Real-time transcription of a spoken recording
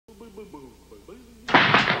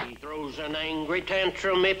throws an angry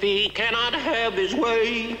tantrum if he cannot have his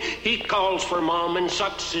way. He calls for mom and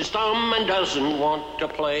sucks his thumb and doesn't want to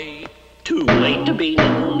play. Too late to be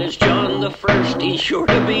known as John the First. He's sure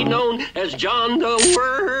to be known as John the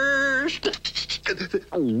Worst.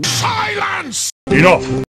 Silence!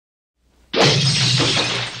 Enough!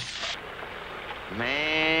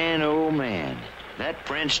 Man, oh man, that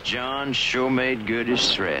Prince John sure made good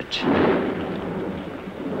his threat.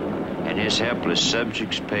 And his helpless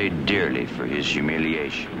subjects paid dearly for his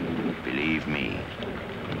humiliation, believe me.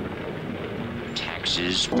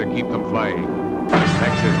 Taxes To keep them flying.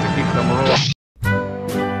 Taxes to keep them rolling.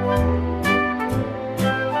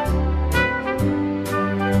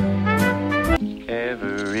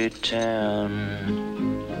 Every town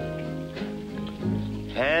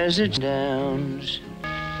has its downs.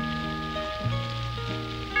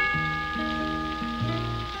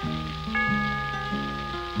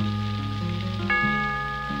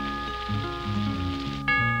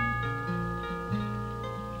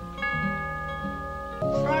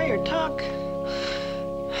 Friar Tuck,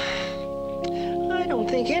 I don't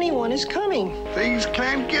think anyone is coming. Things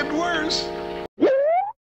can't get worse.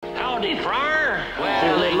 Howdy, Friar.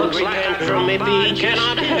 Well, it looks like tantrum if he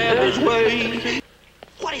cannot have his way.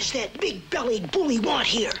 What does that big-bellied bully want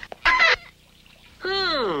here?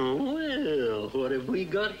 Well, what have we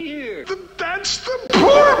got here? That's the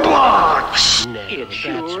poor box! It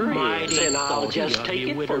sure is, and I'll just take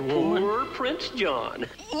it for poor Prince John.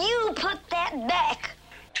 You put that back.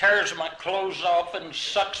 Tears my clothes off and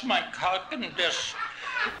sucks my cock and just...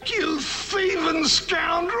 You thieving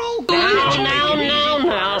scoundrel!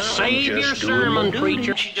 Now, save your sermon,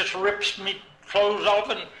 preacher. She just rips me clothes off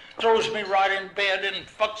and throws me right in bed and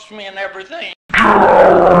fucks me and everything.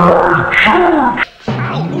 Ow! Ow!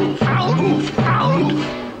 Ow!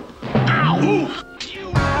 Ow!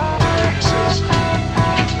 You Texas!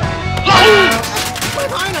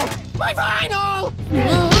 My vinyl!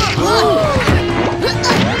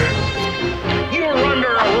 You're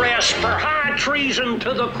under arrest for high treason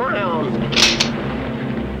to the crown.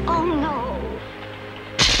 Oh no.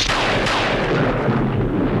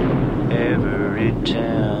 Every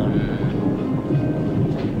town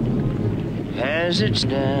has its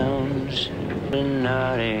downs. In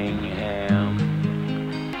Nottingham,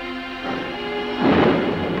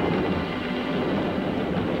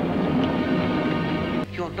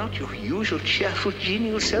 You're not your usual cheerful,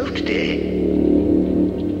 genial self today.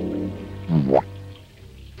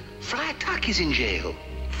 Friar Tuck is in jail.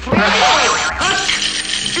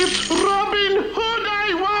 It's Robin Hood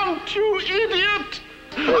I want, you idiot!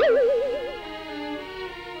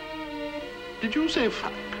 Did you say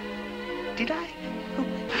fuck? Did I?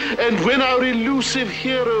 And when our elusive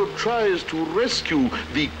hero tries to rescue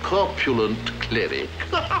the corpulent cleric,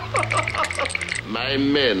 my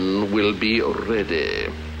men will be ready.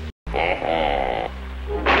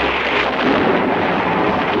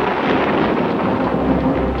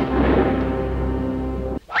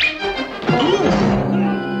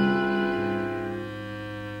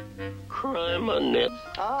 Crime on net.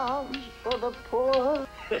 Arms for the poor.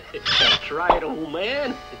 That's right, old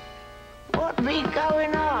man. What be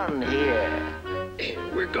going on here?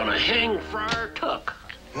 We're gonna hang Friar Tuck.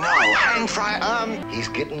 No, hang Friar. He's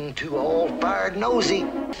getting too all-fired nosy.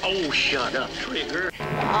 Oh, shut up, Trigger.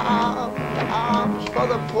 Arms for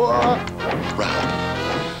the poor. Rob,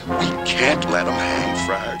 we can't let him hang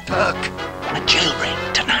Friar Tuck. A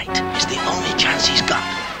jailbreak tonight is the only chance he's got.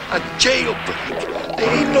 A jailbreak? There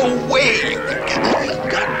ain't no way you can get him. He's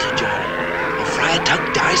got to, Johnny. Or Friar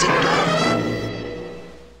Tuck dies at dawn.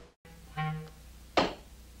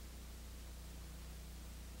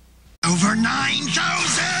 Over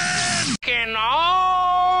 9,000! Can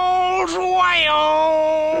all whale.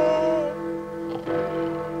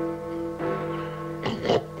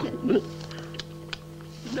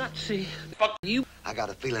 Nutsy. Fuck you. I got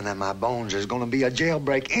a feeling that my bones there's gonna be a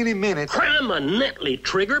jailbreak any minute. Cram a netley,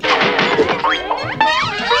 Trigger.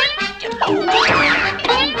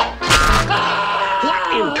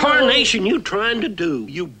 What in tarnation you trying to do,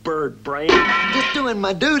 you bird brain? Just doing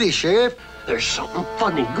my duty, Sheriff. There's something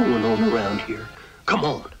funny going on around here. Come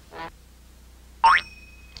on.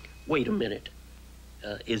 Wait a minute.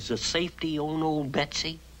 Is the safety on old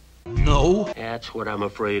Betsy? No. That's what I'm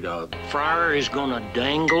afraid of. Friar is gonna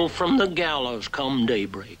dangle from the gallows come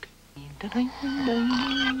daybreak.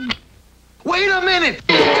 Wait a minute!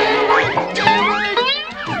 I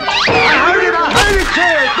heard it,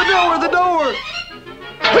 Sheriff! The door!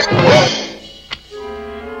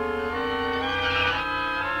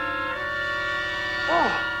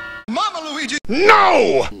 Mama Luigi!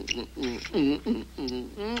 No!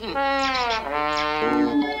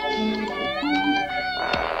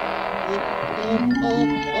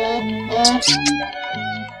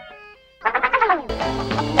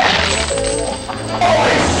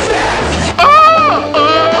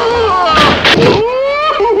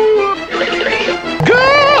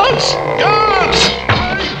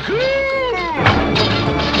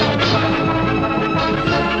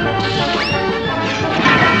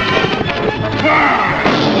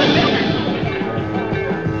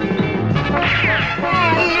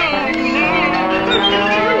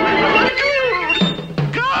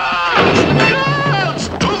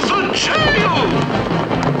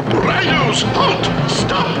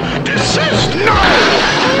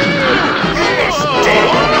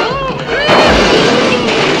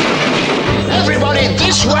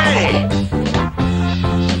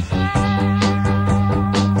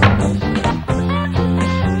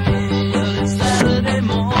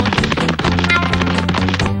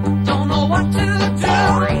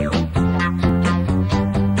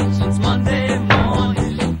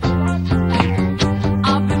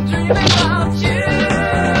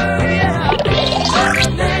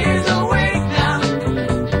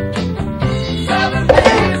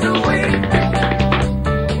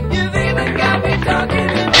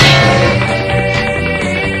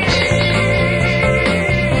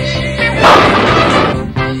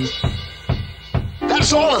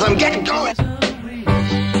 That's all of them. Get going.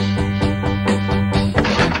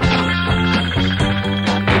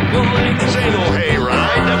 This ain't no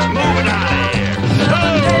hayride. That's moving out of here.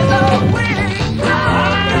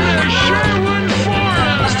 Sherwood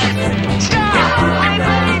Forest.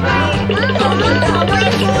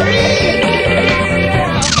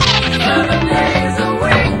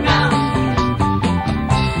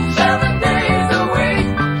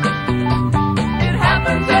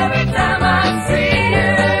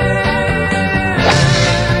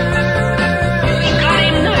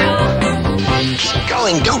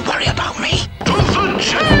 Don't worry about me. To the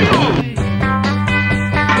jail!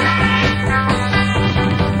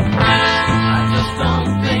 I just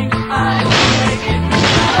don't think I can make it.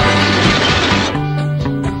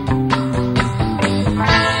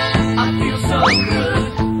 I feel so good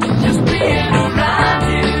just being around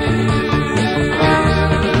you.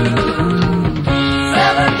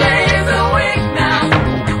 7 days a week now.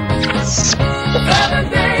 7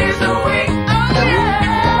 days a week. Oh yeah.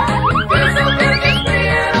 Feels so good just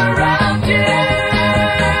being around you.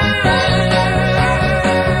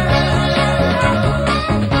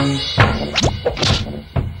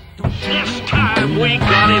 This time we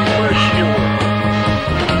got him for sure.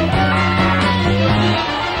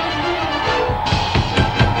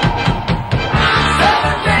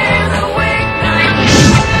 7 days a week now.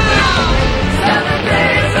 7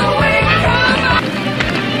 days a week. Come on.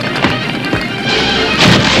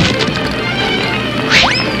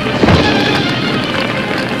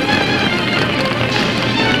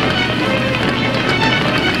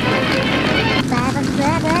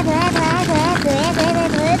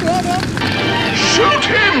 Shoot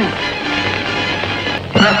him!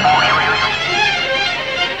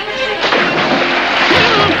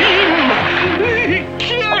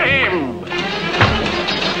 Kill him!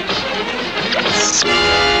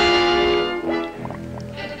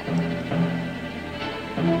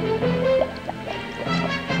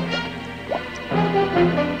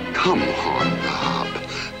 Come on, Bob.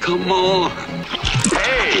 Come on.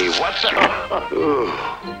 Hey, what's up?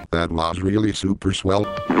 That was really super swell.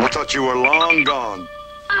 I thought you were long gone.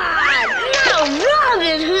 Now,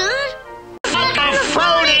 Robin Hood! The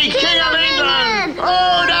furry king of England!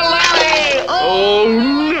 Oh, the Larry! Oh,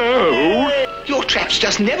 no! Your traps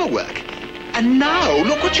just never work. And now,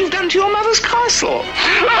 look what you've done to your mother's castle.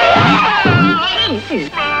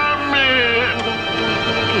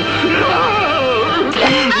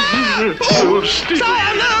 Oh, Steve!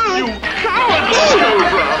 You cowardly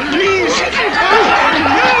cobra! Please!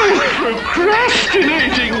 You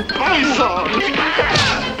procrastinating python!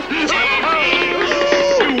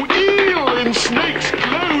 You eel in snake's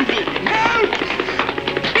clothing! Help!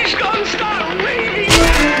 He's gone start raining!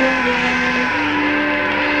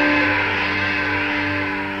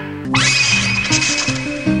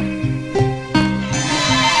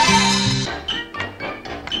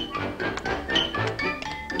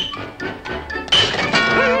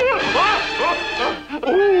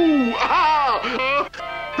 Ooh, ah!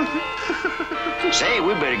 Say,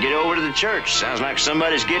 we better get over to the church. Sounds like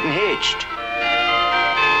somebody's getting hitched.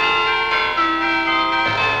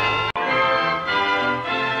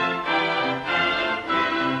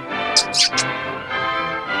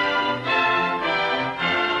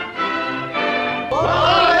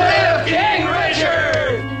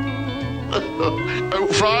 Oh,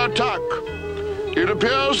 Friar Tuck, you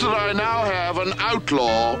appears that I now have an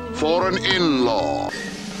outlaw for an in-law.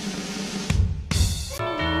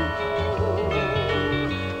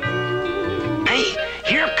 Hey,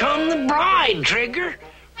 here come the bride, Trigger.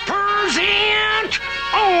 Present!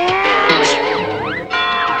 Orange!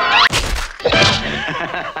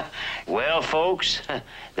 Well, folks,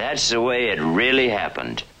 that's the way it really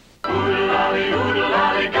happened.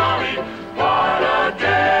 Oodle-lolly, golly, what a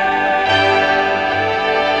day!